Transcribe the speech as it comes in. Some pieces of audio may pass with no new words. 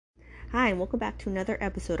Hi, and welcome back to another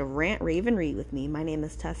episode of Rant, Rave, and Read with me. My name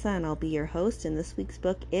is Tessa, and I'll be your host, and this week's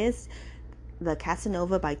book is The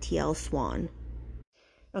Casanova by TL Swan.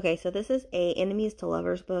 Okay, so this is a enemies to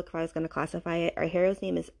lovers book, if I was going to classify it. Our hero's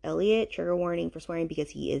name is Elliot, trigger warning for swearing because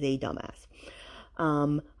he is a dumbass.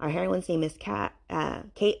 Our heroine's name is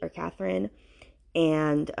Kate or Catherine,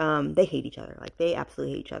 and they hate each other. Like, they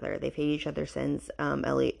absolutely hate each other. They've hated each other since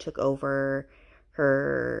Elliot took over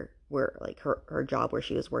her job where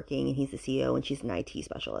she was working, and he's the CEO and she's an IT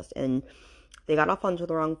specialist. And they got off onto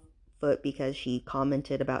the wrong foot because she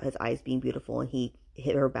commented about his eyes being beautiful, and he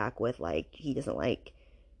hit her back with he doesn't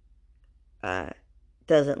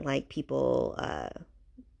like people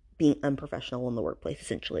being unprofessional in the workplace,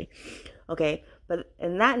 essentially. Okay,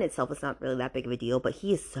 and that in itself is not really that big of a deal, but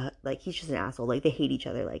he's just an asshole. Like, they hate each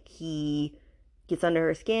other. Like, he gets under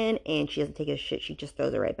her skin and she doesn't take a shit, she just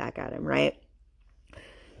throws it right back at him, right?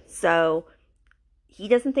 So he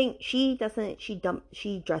doesn't think she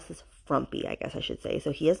dresses frumpy, I guess I should say.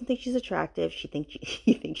 So he doesn't think she's attractive. He thinks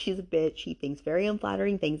she's a bitch. He thinks very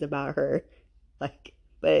unflattering things about her.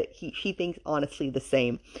 But she thinks honestly the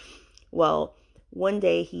same. Well, one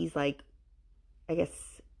day he's I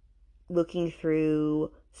guess looking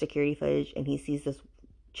through security footage, and he sees this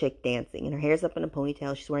chick dancing, and her hair's up in a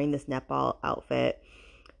ponytail. She's wearing this netball outfit,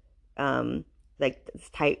 this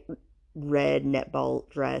tight red netball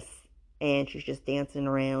dress, and she's just dancing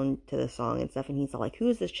around to the song and stuff. And he's all like, "Who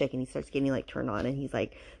is this chick?" And he starts getting turned on, and he's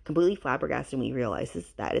completely flabbergasted when he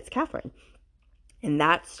realizes that it's Catherine. And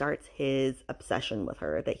that starts his obsession with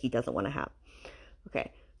her that he doesn't want to have.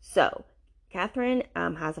 Okay, so Catherine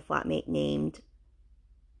has a flatmate named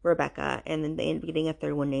Rebecca, and then they end up getting a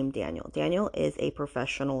third one named Daniel. Daniel is a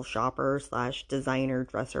professional shopper / designer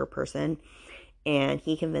dresser person, and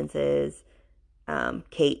he convinces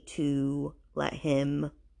Kate to let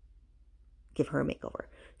him give her a makeover.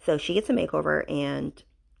 So she gets a makeover, and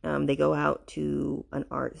they go out to an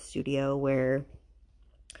art studio where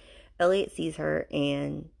Elliot sees her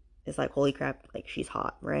and is like, holy crap, she's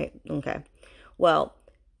hot, right? Okay. Well,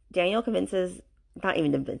 Daniel convinces,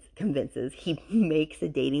 he makes a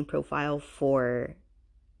dating profile for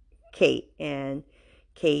Kate, and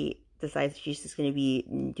Kate decides she's just going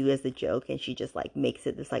to do as a joke, and she just makes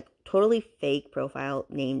it this totally fake profile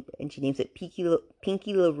named, and she names it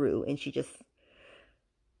Pinky LaRue, and she just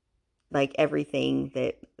everything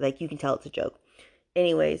that you can tell it's a joke.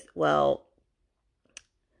 Anyways, well,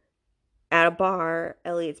 at a bar,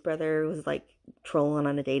 Elliot's brother was trolling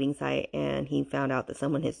on a dating site, and he found out that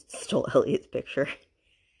someone has stole Elliot's picture.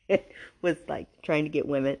 Was trying to get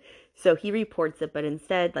women. So he reports it, but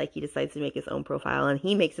instead he decides to make his own profile, and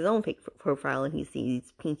he makes his own fake profile, and he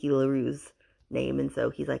sees Pinky LaRue's name, and so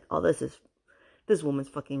he's like, oh, this woman's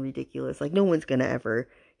fucking ridiculous. No one's gonna ever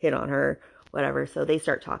hit on her, whatever. So they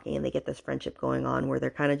start talking, and they get this friendship going on where they're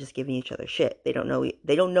kind of just giving each other shit. They don't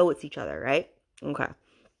know it's each other, right? Okay.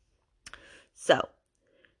 So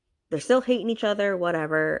they're still hating each other,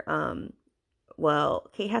 whatever. Well,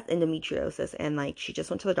 Kate has endometriosis, and she just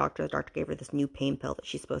went to the doctor. The doctor gave her this new pain pill that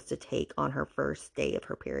she's supposed to take on her first day of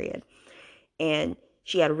her period. And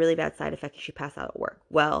she had a really bad side effect, and she passed out at work.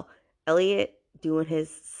 Well, Elliot, doing his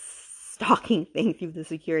stalking thing through the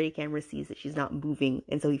security camera, sees that she's not moving,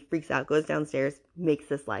 and so he freaks out, goes downstairs, makes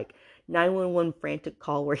this 911 frantic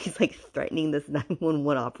call where he's threatening this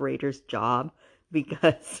 911 operator's job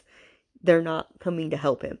because they're not coming to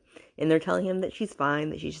help him. And they're telling him that she's fine,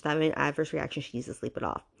 that she's just having an adverse reaction, she needs to sleep it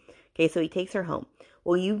off. Okay, so he takes her home.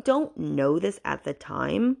 Well, you don't know this at the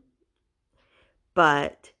time,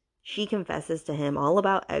 but she confesses to him all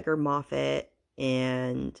about Edgar Moffat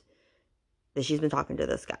and that she's been talking to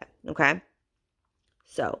this guy. Okay?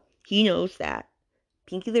 So he knows that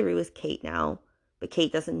Pinky LaRue is Kate now, but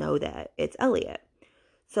Kate doesn't know that it's Elliot.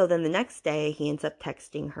 So then the next day, he ends up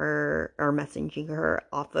texting her or messaging her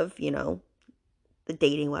off of, the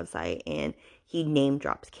dating website, and he name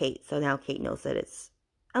drops Kate. So now Kate knows that it's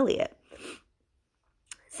Elliot.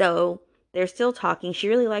 So they're still talking. She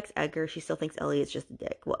really likes Edgar. She still thinks Elliot's just a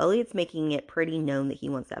dick. Well, Elliot's making it pretty known that he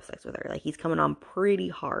wants to have sex with her. He's coming on pretty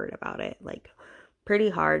hard about it.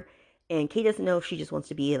 Pretty hard. And Kate doesn't know if she just wants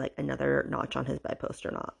to be another notch on his bedpost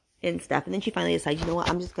or not and stuff. And then she finally decides, you know what,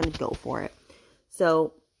 I'm just going to go for it.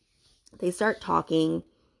 So they start talking,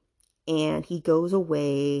 and he goes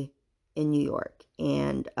away in New York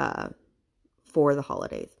and for the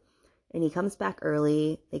holidays. And he comes back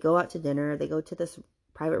early. They go out to dinner. They go to this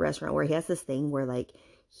private restaurant where he has this thing where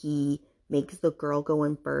he makes the girl go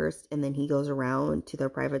in first, and then he goes around to their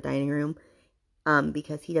private dining room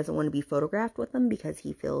because he doesn't want to be photographed with them, because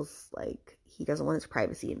he feels he doesn't want his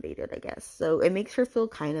privacy invaded, I guess. So it makes her feel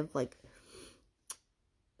kind of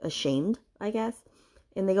ashamed, I guess.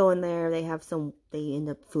 And they go in there, they end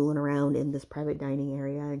up fooling around in this private dining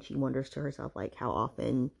area, and she wonders to herself, like, how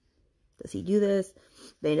often does he do this?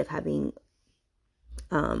 They end up having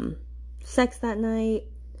sex that night,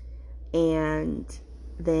 and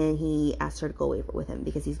then he asks her to go away with him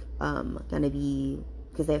because he's gonna be,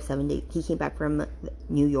 because they have 7 days. He came back from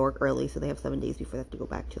New York early, so they have 7 days before they have to go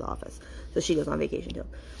back to the office. So she goes on vacation too.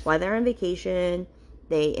 While they're on vacation,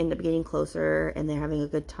 they end up getting closer, and they're having a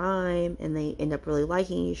good time, and they end up really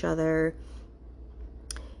liking each other.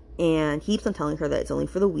 And he keeps on telling her that it's only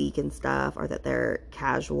for the week and stuff, or that they're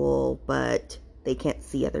casual, but they can't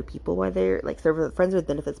see other people while they're, like, they're friends with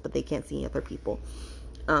benefits, but they can't see other people.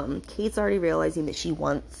 Kate's already realizing that she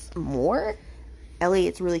wants more.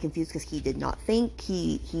 Elliot's really confused because he did not think.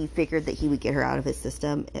 He figured that he would get her out of his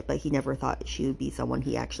system, but he never thought she would be someone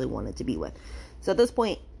he actually wanted to be with. So at this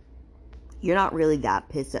point, you're not really that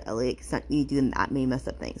pissed at Elliot because you doing that many messed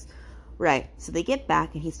up things. Right. So they get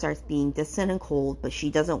back and he starts being distant and cold, but she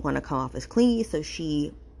doesn't want to come off as clingy, so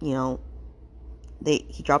she, he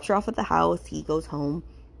drops her off at the house, he goes home.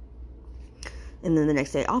 And then the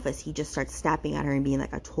next day at office, he just starts snapping at her and being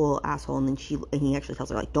like a total asshole. And then he actually tells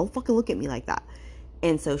her, like, don't fucking look at me like that.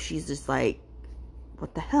 And so she's just like,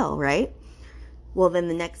 what the hell, right? Well, then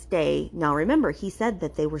the next day, now remember, he said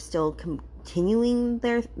that they were still continuing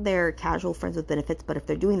their casual friends with benefits, but if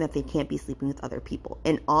they're doing that, they can't be sleeping with other people.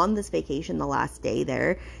 And on this vacation, the last day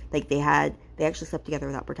there, like, they actually slept together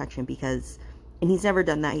without protection because, and he's never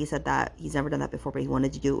done that. He said that he's never done that before, but he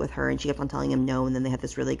wanted to do it with her, and she kept on telling him no. And then they had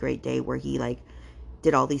this really great day where he, like,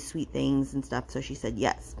 did all these sweet things and stuff. So she said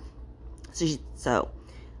yes. So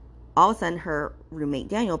all of a sudden, her roommate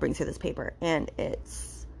Daniel brings her this paper, and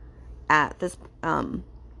it's and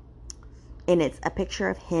it's a picture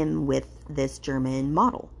of him with this German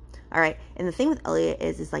model. All right. And the thing with Elliot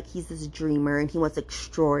is like, he's this dreamer and he wants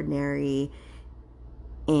extraordinary,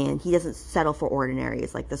 and he doesn't settle for ordinary.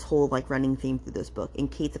 It's like this whole, like, running theme through this book.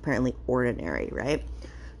 And Kate's apparently ordinary, right?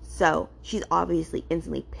 So she's obviously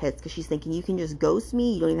instantly pissed because she's thinking, you can just ghost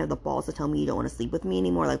me. You don't even have the balls to tell me you don't want to sleep with me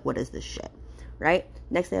anymore. Like, what is this shit? Right?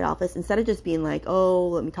 Next day at office, instead of just being like, oh,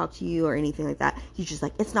 let me talk to you or anything like that, he's just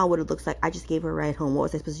like, it's not what it looks like. I just gave her a ride home. What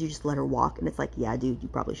was I supposed to do? Just let her walk? And it's like, yeah, dude, you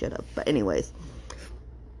probably should have. But anyways.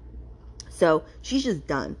 So she's just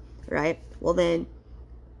done, right? Well, then,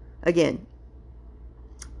 again,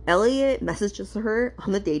 Elliot messages her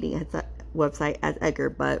on the dating website as Edgar,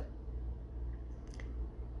 but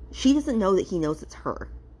she doesn't know that he knows it's her,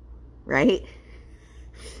 right?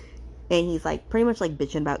 And he's, like, pretty much, like,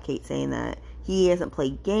 bitching about Kate, saying that he hasn't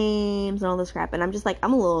played games and all this crap. And I'm just like,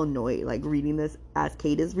 I'm a little annoyed, like, reading this as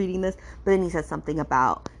Kate is reading this. But then he says something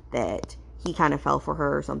about that he kind of fell for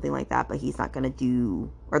her or something like that, but he's not going to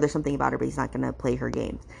do, or there's something about her, but he's not going to play her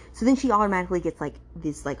games. So then she automatically gets, like,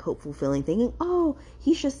 this, like, hopeful feeling, thinking, oh,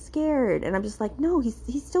 he's just scared. And I'm just like, no, he's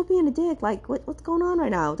still being a dick. Like, what's going on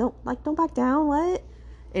right now? Don't back down. What?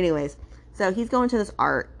 Anyways, so he's going to this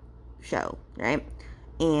art show, right?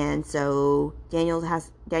 And so Daniel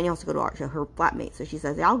has to go to art show, her flatmate. So she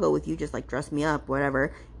says, yeah, I'll go with you, just, like, dress me up,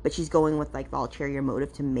 whatever. But she's going with, like, the ulterior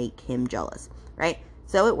motive to make him jealous, right?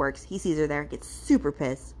 So it works. He sees her there, gets super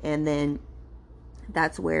pissed. And then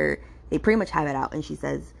that's where they pretty much have it out. And she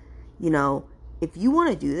says, if you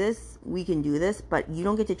want to do this, we can do this, but you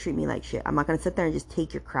don't get to treat me like shit. I'm not going to sit there and just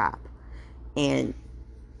take your crap. And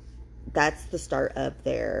that's the start of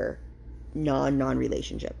their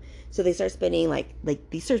non-relationship. So they start spending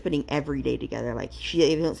every day together. Like,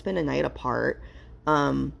 they don't spend a night apart.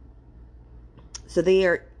 So they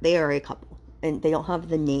are a couple, and they don't have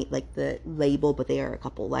the name, like, the label, but they are a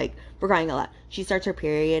couple. Like, for crying out loud, she starts her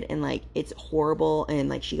period, and, like, it's horrible. And,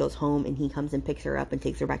 like, she goes home, and he comes and picks her up and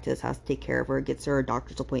takes her back to his house to take care of her, gets her a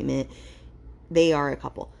doctor's appointment. They are a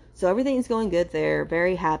couple. So everything's going good. They're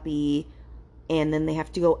very happy. And then they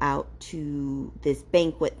have to go out to this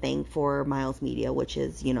banquet thing for Miles Media, which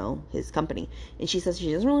is, his company. And she says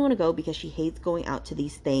she doesn't really want to go because she hates going out to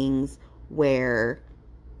these things where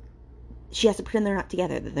she has to pretend they're not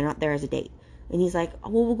together, that they're not there as a date. And he's like, oh,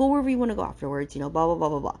 well, we'll go wherever you want to go afterwards, blah, blah, blah,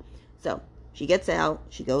 blah, blah. So she gets out,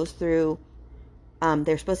 she goes through.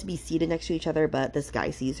 They're supposed to be seated next to each other, but this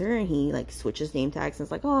guy sees her and he, like, switches name tags and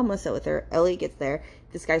is like, oh, I'm going to sit with her. Ellie gets there.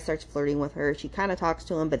 This guy starts flirting with her. She kind of talks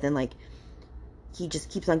to him, but then, like, he just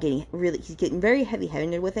keeps on he's getting very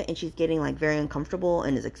heavy-handed with it, and she's getting, like, very uncomfortable,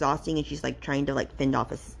 and is exhausting, and she's, like, trying to, like, fend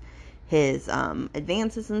off his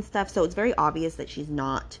advances and stuff. So it's very obvious that she's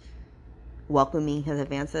not welcoming his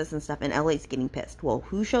advances and stuff, and Ellie's getting pissed. Well,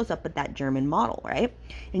 who shows up with that German model, right?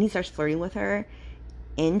 And he starts flirting with her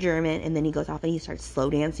in German, and then he goes off and he starts slow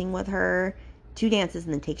dancing with her, 2 dances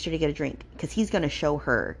and then takes her to get a drink because he's going to show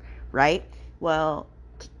her, right? Well,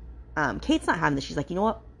 Kate's not having this. She's like, you know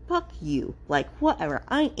what? Fuck you. Like, whatever.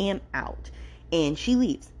 I am out. And she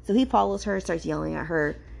leaves. So he follows her, starts yelling at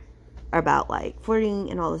her about, like, flirting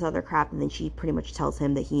and all this other crap. And then she pretty much tells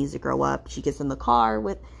him that he needs to grow up. She gets in the car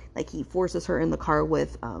with, like, he forces her in the car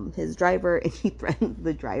with his driver. And he threatens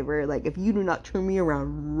the driver, like, if you do not turn me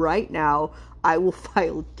around right now, I will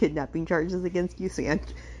file kidnapping charges against you. So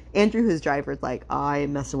Andrew, his driver, is like,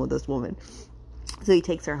 I'm messing with this woman. So he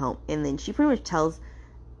takes her home. And then she pretty much tells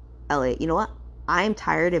Elliot, you know what? I'm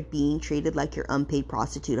tired of being treated like your unpaid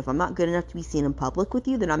prostitute. If I'm not good enough to be seen in public with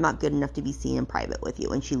you, then I'm not good enough to be seen in private with you.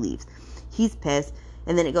 And she leaves. He's pissed.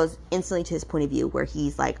 And then it goes instantly to his point of view where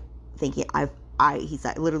he's like thinking, he's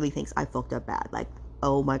like, literally thinks I fucked up bad. Like,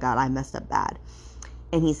 oh my God, I messed up bad.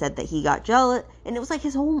 And he said that he got jealous. And it was like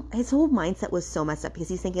his whole mindset was so messed up because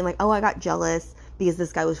he's thinking like, oh, I got jealous because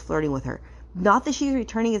this guy was flirting with her. Not that she's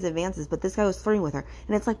returning his advances, but this guy was flirting with her.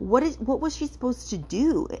 And it's like, what was she supposed to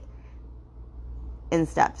do? And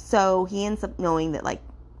stuff. So he ends up knowing that, like,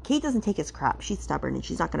 Kate doesn't take his crap. She's stubborn and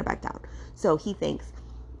she's not going to back down. So he thinks,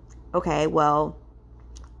 okay, well,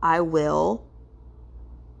 I will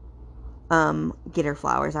get her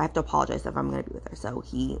flowers. I have to apologize if I'm going to be with her. So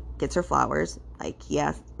he gets her flowers. Like,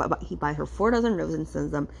 yes, but he buys her 4 dozen roses and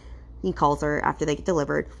sends them. He calls her after they get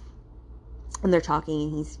delivered. And they're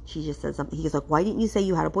talking, and she just says something. He goes like, why didn't you say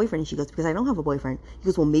you had a boyfriend? And she goes, because I don't have a boyfriend. He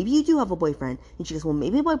goes, well, maybe you do have a boyfriend. And she goes, well,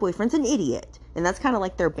 maybe my boyfriend's an idiot. And that's kind of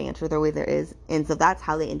like their banter, their way there is. And so that's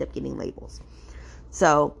how they end up getting labels.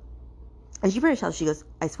 So, and she pretty much tells, she goes,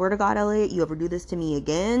 I swear to God, Elliot, you ever do this to me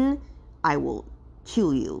again, I will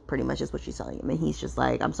kill you, pretty much is what she's telling him. And he's just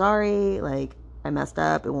like, I'm sorry, like, I messed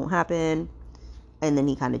up, it won't happen. And then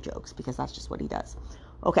he kind of jokes, because that's just what he does.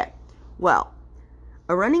 Okay, well,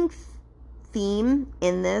 a running theme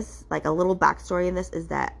in this, like a little backstory in this, is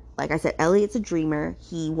that, like I said, Elliot's a dreamer.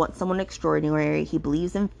 He wants someone extraordinary. He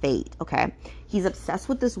believes in fate. Okay, he's obsessed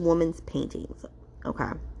with this woman's paintings.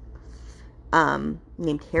 Okay,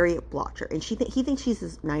 named Harriet Blotcher, and he thinks she's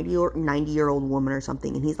this 90-year-old woman or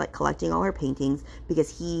something, and he's like collecting all her paintings because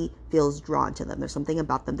he feels drawn to them. There's something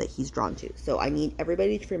about them that he's drawn to. So I need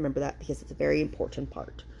everybody to remember that because it's a very important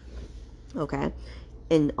part. Okay,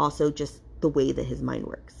 and also just the way that his mind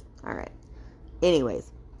works. All right.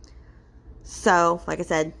 Anyways, so, like I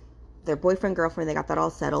said, their boyfriend, girlfriend, they got that all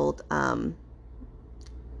settled.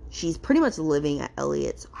 She's pretty much living at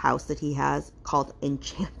Elliot's house that he has called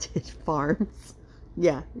Enchanted Farms.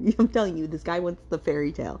 Yeah, I'm telling you, this guy wants the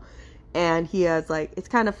fairy tale. And he has, like, it's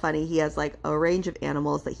kind of funny. He has, like, a range of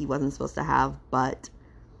animals that he wasn't supposed to have, but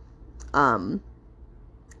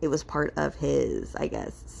it was part of his, I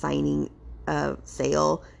guess, signing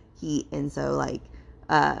sale.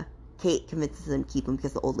 Kate convinces him to keep him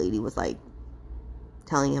because the old lady was like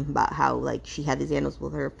telling him about how like she had these animals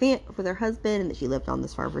with her husband and that she lived on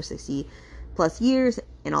this farm for 60 plus years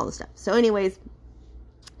and all this stuff. So anyways,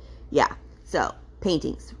 yeah. So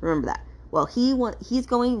paintings, remember that. Well,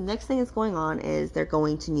 next thing that's going on is they're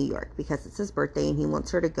going to New York because it's his birthday and he wants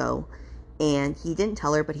her to go. And he didn't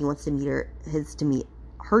tell her, but he wants to meet her to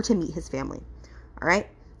meet his family. All right.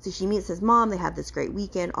 So she meets his mom, they have this great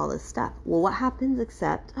weekend, all this stuff. Well, what happens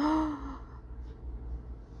except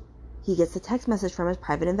he gets a text message from his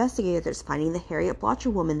private investigator that's finding the Harriet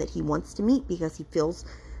Blotcher woman that he wants to meet because he feels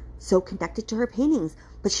so connected to her paintings.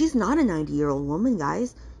 But she's not a 90-year-old woman,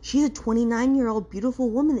 guys. She's a 29-year-old beautiful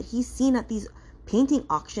woman that he's seen at these painting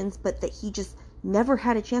auctions, but that he just never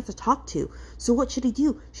had a chance to talk to. So what should he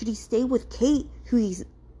do? Should he stay with Kate, who he's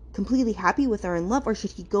completely happy with or in love, or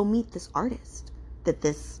should he go meet this artist that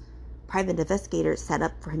this private investigator set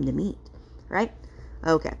up for him to meet, right?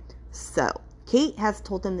 Okay, so Kate has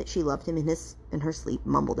told him that she loved him in her sleep,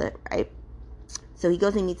 mumbled it, right? So he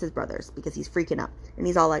goes and meets his brothers because he's freaking out, and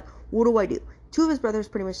he's all like, what do I do? 2 of his brothers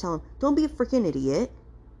pretty much tell him, don't be a freaking idiot.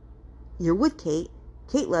 You're with Kate.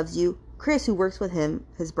 Kate loves you. Chris, who works with him,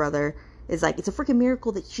 his brother, is like, it's a freaking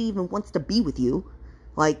miracle that she even wants to be with you.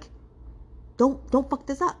 Like, don't fuck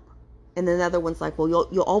this up. And then the other one's like, well,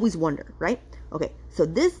 you'll always wonder, right? Okay, so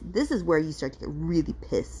this is where you start to get really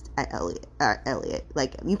pissed at Elliot.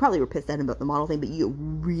 Like, you probably were pissed at him about the model thing, but you get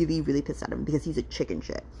really, really pissed at him because he's a chicken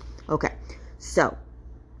shit. Okay, so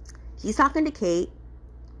he's talking to Kate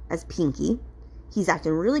as Pinky. He's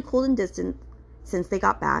acting really cold and distant since they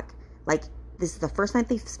got back. Like, this is the first night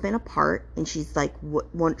they've spent apart, and she's like,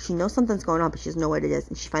 she knows something's going on, but she doesn't know what it is.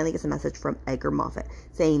 And she finally gets a message from Edgar Moffat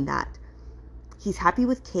saying that he's happy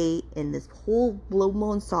with Kate in this whole Blow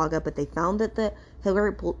Moon saga, but they found that the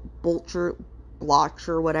Hillary Blotcher,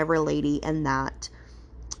 whatever lady, and that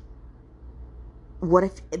what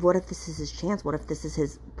if this is his chance? What if this is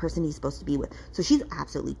his person he's supposed to be with? So she's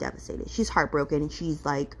absolutely devastated. She's heartbroken. She's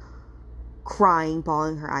like crying,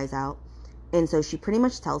 bawling her eyes out. And so she pretty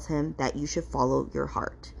much tells him that you should follow your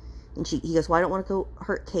heart. And he goes, well, I don't want to go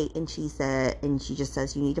hurt Kate. And she just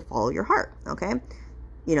says, you need to follow your heart. Okay.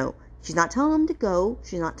 You know, she's not telling him to go.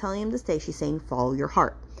 She's not telling him to stay. She's saying, follow your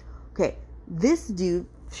heart. Okay. This dude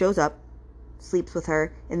shows up, sleeps with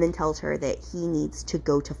her, and then tells her that he needs to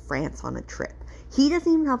go to France on a trip. He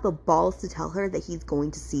doesn't even have the balls to tell her that he's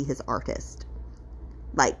going to see his artist.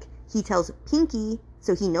 Like, he tells Pinky,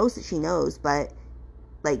 so he knows that she knows, but,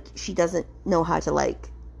 like, she doesn't know how to, like,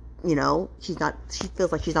 you know, she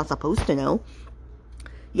feels like she's not supposed to know.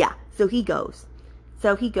 Yeah, so he goes.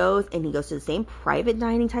 And he goes to the same private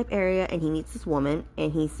dining type area, and he meets this woman,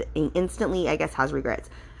 and he instantly, I guess, has regrets.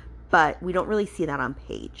 But we don't really see that on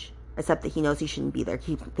Paige, except that he knows he shouldn't be there.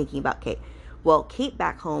 Keeps thinking about Kate. Well, Kate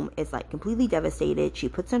back home is, like, completely devastated. She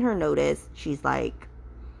puts in her notice. She's like,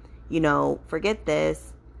 you know, forget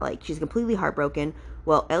this. Like, she's completely heartbroken.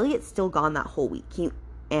 Well, Elliot's still gone that whole week.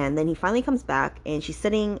 And then he finally comes back, and she's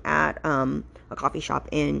sitting at a coffee shop,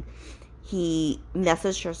 and he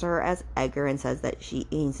messages her as Edgar and says that she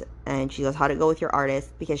goes, how'd it go with your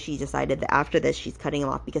artist? Because she decided that after this, she's cutting him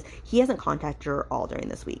off because he hasn't contacted her all during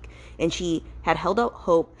this week. And she had held out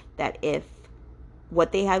hope that if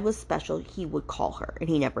what they had was special, he would call her, and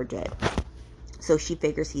he never did. So she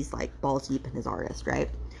figures he's, like, balls deep in his artist, right?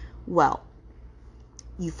 Well,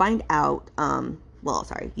 you find out,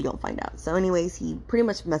 you don't find out. So anyways, he pretty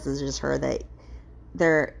much messages her that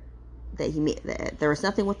there was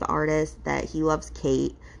nothing with the artist, that he loves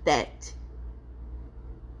Kate, and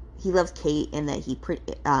that he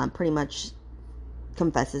pretty much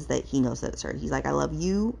confesses that he knows that it's her. He's like, I love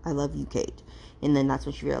you, Kate. And then that's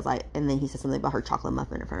when she realizes, and then he says something about her chocolate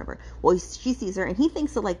muffin in front of her. Well, she sees her, and he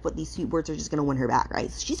thinks that, like, what these sweet words are just going to win her back,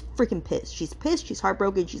 right? So she's freaking pissed. She's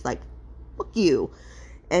heartbroken. She's like, fuck you.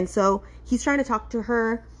 And so he's trying to talk to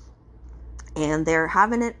her, and they're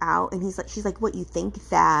having it out, and she's like, what, you think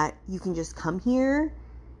that you can just come here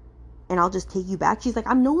and I'll just take you back? She's like,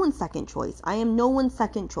 I'm no one's second choice. I am no one's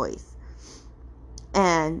second choice.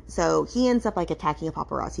 And so he ends up, like, attacking a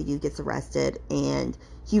paparazzi dude, gets arrested, and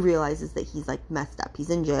he realizes that he's, like, messed up. He's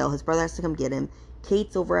in jail. His brother has to come get him.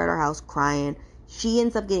 Kate's over at our house crying. She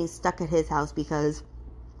ends up getting stuck at his house because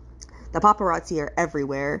the paparazzi are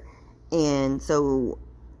everywhere. And so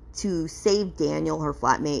to save Daniel, her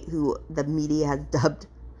flatmate, who the media has dubbed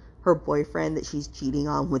her boyfriend that she's cheating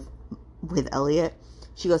on with Elliot,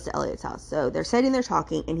 she goes to Elliot's house. So they're sitting there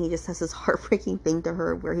talking, and he just says this heartbreaking thing to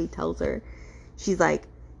her where he tells her, she's like,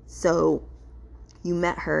 so you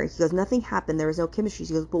met her. He goes, nothing happened. There was no chemistry.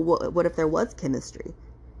 She goes, well, what if there was chemistry?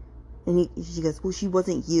 And she goes, well, she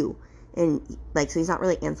wasn't you. And, like, so he's not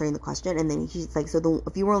really answering the question. And then she's like, so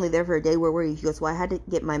if you were only there for a day, where were you? She goes, well, I had to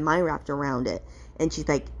get my mind wrapped around it. And she's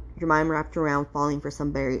like, your mind wrapped around falling for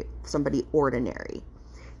somebody ordinary.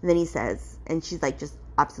 And then he says, and she's, like, just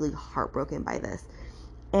absolutely heartbroken by this.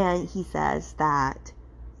 And he says that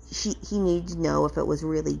he needed to know if it was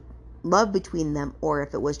really love between them or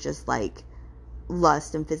if it was just, like,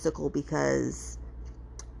 lust and physical, because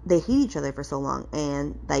they hate each other for so long.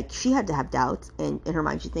 And, like, she had to have doubts, and in her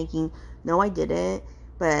mind she's thinking, no, I didn't.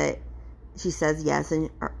 But she says yes, and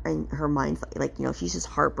her mind's like, you know, she's just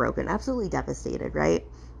heartbroken, absolutely devastated, right?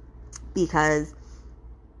 Because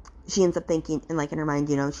she ends up thinking, and, like, in her mind,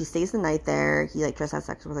 you know, she stays the night there. He, like, tries to have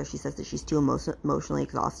sex with her. She says that she's too emotionally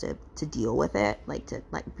exhausted to deal with it, like, to,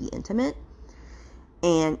 like, be intimate.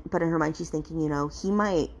 But in her mind she's thinking, you know, he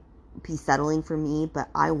might be settling for me, but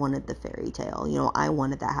I wanted the fairy tale. You know, I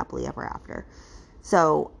wanted that happily ever after.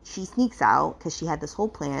 So she sneaks out because she had this whole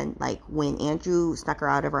plan. Like, when Andrew snuck her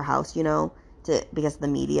out of her house, you know, because of the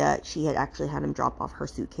media, she had actually had him drop off her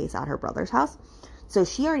suitcase at her brother's house. So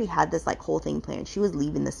she already had this, like, whole thing planned. She was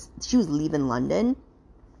leaving London,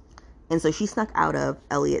 and so she snuck out of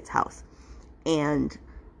Elliot's house and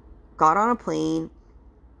got on a plane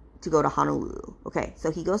to go to Honolulu. Okay, so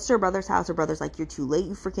he goes to her brother's house. Her brother's like, you're too late,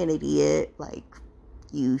 you freaking idiot. Like,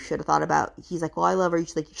 you should have thought about... He's like, well, I love her.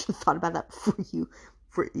 She's like, you should have thought about that before you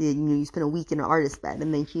know, you spent a week in an artist's bed.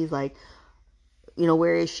 And then she's like, you know,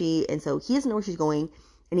 where is she? And so he doesn't know where she's going,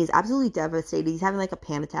 and he's absolutely devastated. He's having, like, a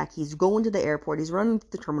panic attack. He's going to the airport. He's running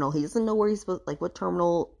to the terminal. He doesn't know where he's supposed... Like, what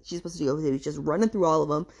terminal she's supposed to go to. He's just running through all of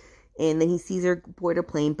them. And then he sees her board a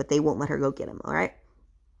plane, but they won't let her go get him, all right?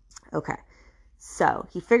 Okay. So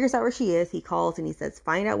he figures out where she is. He calls and he says,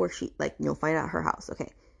 find out where she, like, you know, find out her house. Okay.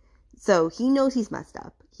 So he knows he's messed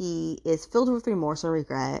up. He is filled with remorse and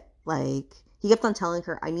regret. Like, he kept on telling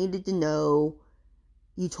her, I needed to know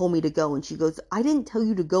you told me to go. And she goes, I didn't tell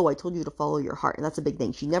you to go. I told you to follow your heart. And that's a big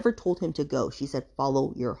thing. She never told him to go. She said,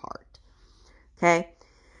 follow your heart. Okay.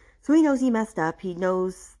 So he knows he messed up. He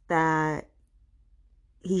knows that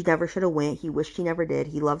he never should have went. He wished he never did.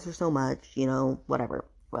 He loves her so much, you know, whatever.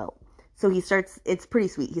 Well, so he starts, it's pretty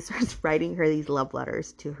sweet. He starts writing her these love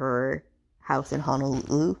letters to her house in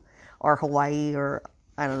Honolulu or Hawaii, or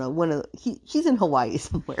I don't know, she's in Hawaii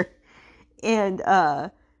somewhere. And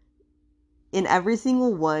in every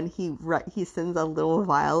single one, he sends a little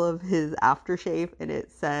vial of his aftershave, and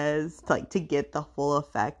it says, like, to get the full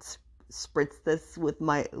effect, spritz this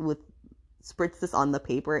on the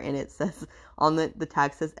paper, and it says on the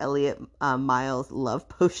tag says Elliot Miles love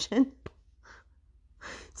potion.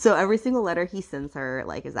 So every single letter he sends her,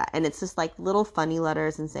 like, is that, and it's just like little funny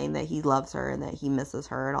letters and saying that he loves her and that he misses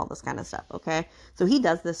her and all this kind of stuff. Okay, so he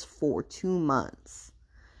does this for 2 months,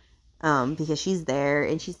 because she's there,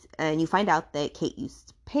 and you find out that Kate used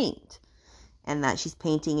to paint, and that she's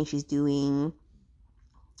painting and she's doing,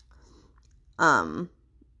 and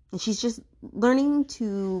she's just learning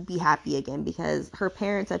to be happy again, because her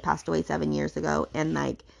parents had passed away 7 years ago, and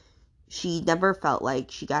like she never felt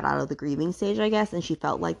like she got out of the grieving stage, I guess, and she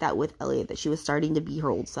felt like that with Elliot, that she was starting to be her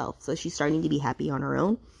old self. So she's starting to be happy on her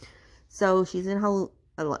own. So she's in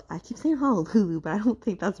I keep saying Honolulu, but I don't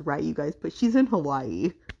think that's right, you guys, but she's in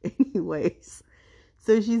Hawaii anyways.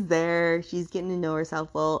 So she's there, she's getting to know herself.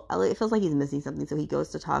 Well, Elliot feels like he's missing something, so he goes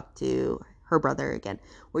to talk to her brother again,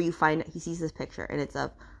 where he sees this picture, and it's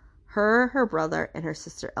of her brother, and her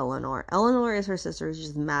sister Eleanor. Eleanor is her sister. She's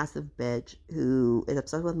just a massive bitch who is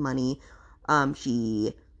obsessed with money.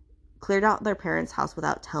 She cleared out their parents' house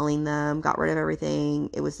without telling them, got rid of everything.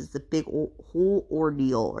 It was just a big whole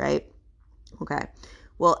ordeal, right? Okay.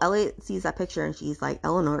 Well, Elliot sees that picture, and she's like,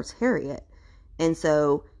 Eleanor's Harriet. And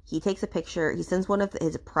so he takes a picture. He sends one of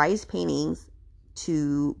his prized paintings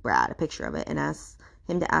to Brad, a picture of it, and asks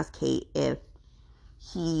him to ask Kate if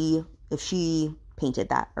she painted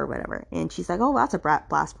that or whatever. And she's like, oh, that's a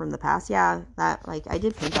blast from the past. Yeah, that, like, I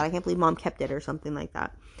did paint that. I can't believe Mom kept it, or something like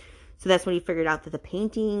that. So that's when he figured out that the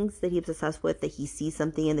paintings that he's obsessed with, that he sees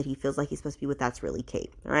something in that he feels like he's supposed to be with, that's really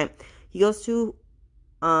Kate. All right. He goes to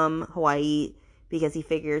Hawaii because he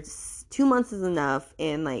figured 2 months is enough,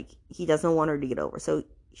 and like he doesn't want her to get over. So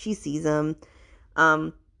she sees him.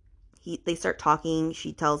 They start talking.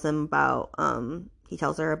 He tells her about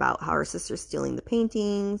how her sister's stealing the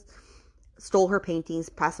paintings, stole her paintings,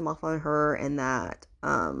 passed them off on her, and that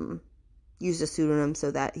used a pseudonym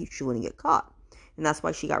so that she wouldn't get caught. And that's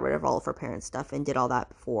why she got rid of all of her parents' stuff and did all that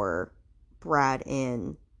before Brad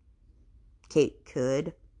and Kate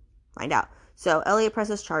could find out. So Elliot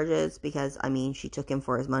presses charges because, I mean, she took him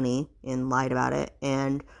for his money and lied about it.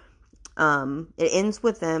 And it ends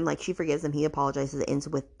with them, like, she forgives him, he apologizes. It ends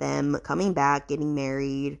with them coming back, getting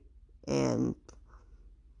married, and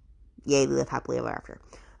yay, they live happily ever after.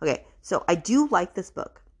 Okay, so I do like this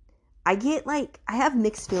book. I have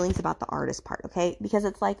mixed feelings about the artist part, okay? Because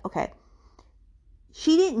it's like, okay,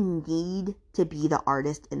 she didn't need to be the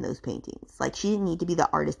artist in those paintings. Like, she didn't need to be the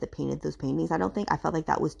artist that painted those paintings, I don't think. I felt like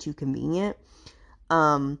that was too convenient.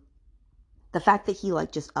 The fact that he,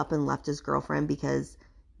 like, just up and left his girlfriend because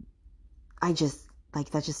I just,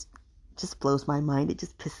 like, that just blows my mind. It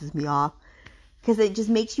just pisses me off. Because it just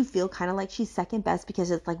makes you feel kind of like she's second best, because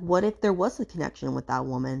it's like, what if there was a connection with that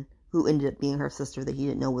woman who ended up being her sister that he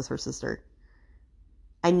didn't know was her sister?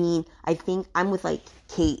 I mean, I think I'm with, like,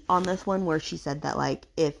 Kate on this one, where she said that, like,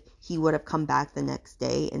 if he would have come back the next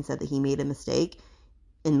day and said that he made a mistake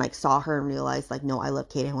and, like, saw her and realized, like, no, I love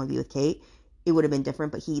Kate, I want to be with Kate, it would have been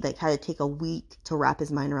different. But he, like, had to take a week to wrap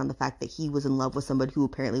his mind around the fact that he was in love with somebody who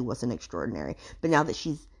apparently wasn't extraordinary. But now that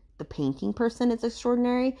she's the painting person, it's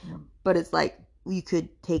extraordinary. Yeah. But it's like, you could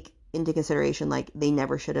take into consideration, like, they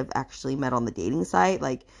never should have actually met on the dating site.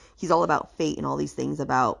 Like, he's all about fate and all these things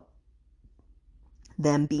about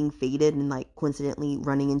them being fated and, like, coincidentally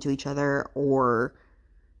running into each other, or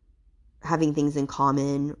having things in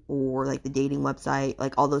common, or, like, the dating website,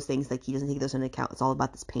 like, all those things. Like, he doesn't take those into account. It's all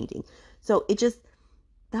about this painting. So it just,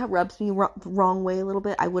 that rubs me the wrong way a little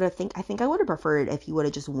bit. I think I would have preferred if he would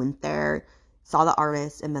have just went there, saw the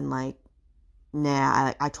artist, and been like,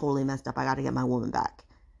 nah, I totally messed up, I gotta get my woman back.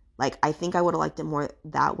 Like, I think I would have liked it more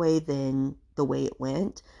that way than the way it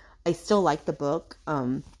went. I still like the book.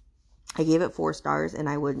 I gave it 4 stars, and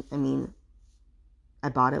I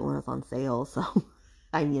bought it when it was on sale, so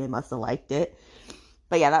I mean, I must have liked it.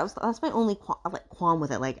 But yeah, that's my only qualm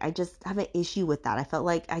with it. Like, I just have an issue with that. I felt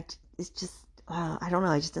like I don't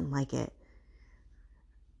know, I just didn't like it,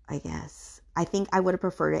 I guess. I think I would have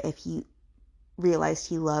preferred it if he realized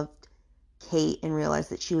he loved Kate and realized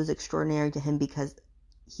that she was extraordinary to him because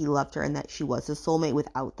he loved her and that she was his soulmate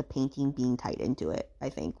without the painting being tied into it, I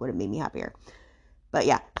think would have made me happier. But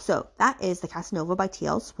yeah, so that is the Casanova by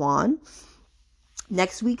TL Swan.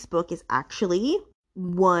 Next week's book is actually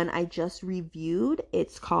one I just reviewed.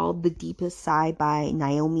 It's called The Deepest Sigh by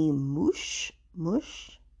Naomi Mush.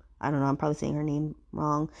 I don't know, I'm probably saying her name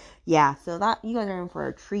wrong. Yeah, so that you guys are in for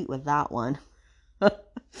a treat with that one.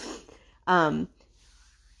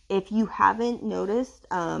 If you haven't noticed,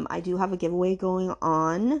 I do have a giveaway going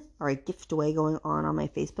on, or a giftaway going on my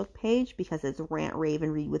Facebook page, because it's Rant, Rave,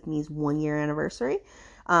 and Read With Me's 1 year anniversary.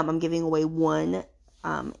 I'm giving away one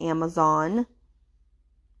Amazon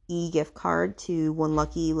e-gift card to one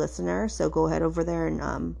lucky listener. So go ahead over there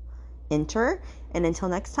and enter. And until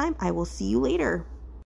next time, I will see you later.